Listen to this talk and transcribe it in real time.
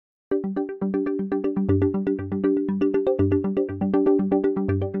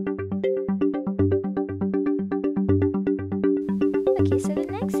So the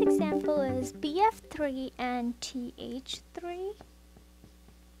next example is BF3 and TH3.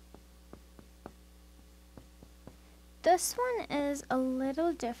 This one is a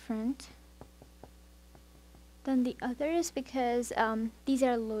little different than the others because these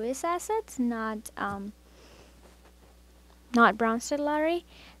are Lewis acids, not Bronsted-Lowry.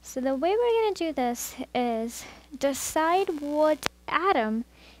 So the way we're going to do this is decide what atom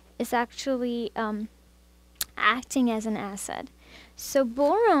is actually acting as an acid. So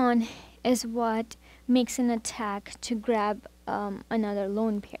boron is what makes an attack to grab another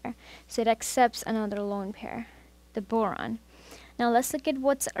lone pair. So it accepts another lone pair, the boron. Now let's look at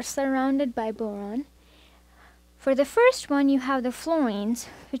what's surrounded by boron. For the first one, you have the fluorines,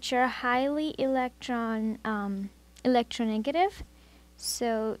 which are highly electronegative.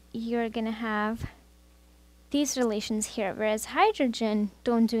 So you're going to have these relations here, whereas hydrogen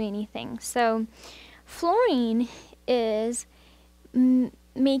don't do anything. So fluorine is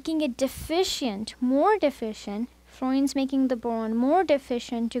making it deficient, more deficient. Fluorine's making the boron more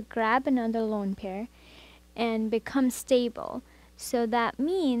deficient to grab another lone pair and become stable. So that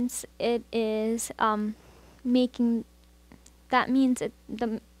means it is the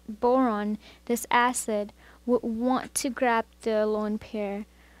boron, this acid, would want to grab the lone pair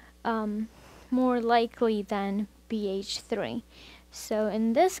more likely than BH3. So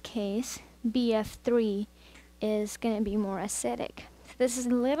in this case, BF3 is going to be more acidic. So this is a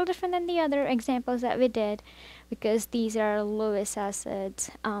little different than the other examples that we did because these are Lewis acids,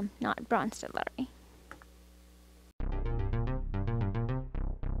 not Bronsted-Lowry.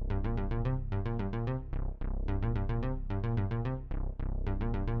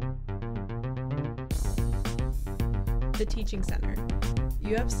 The Teaching Center,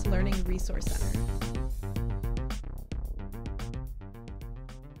 UF's Learning Resource Center.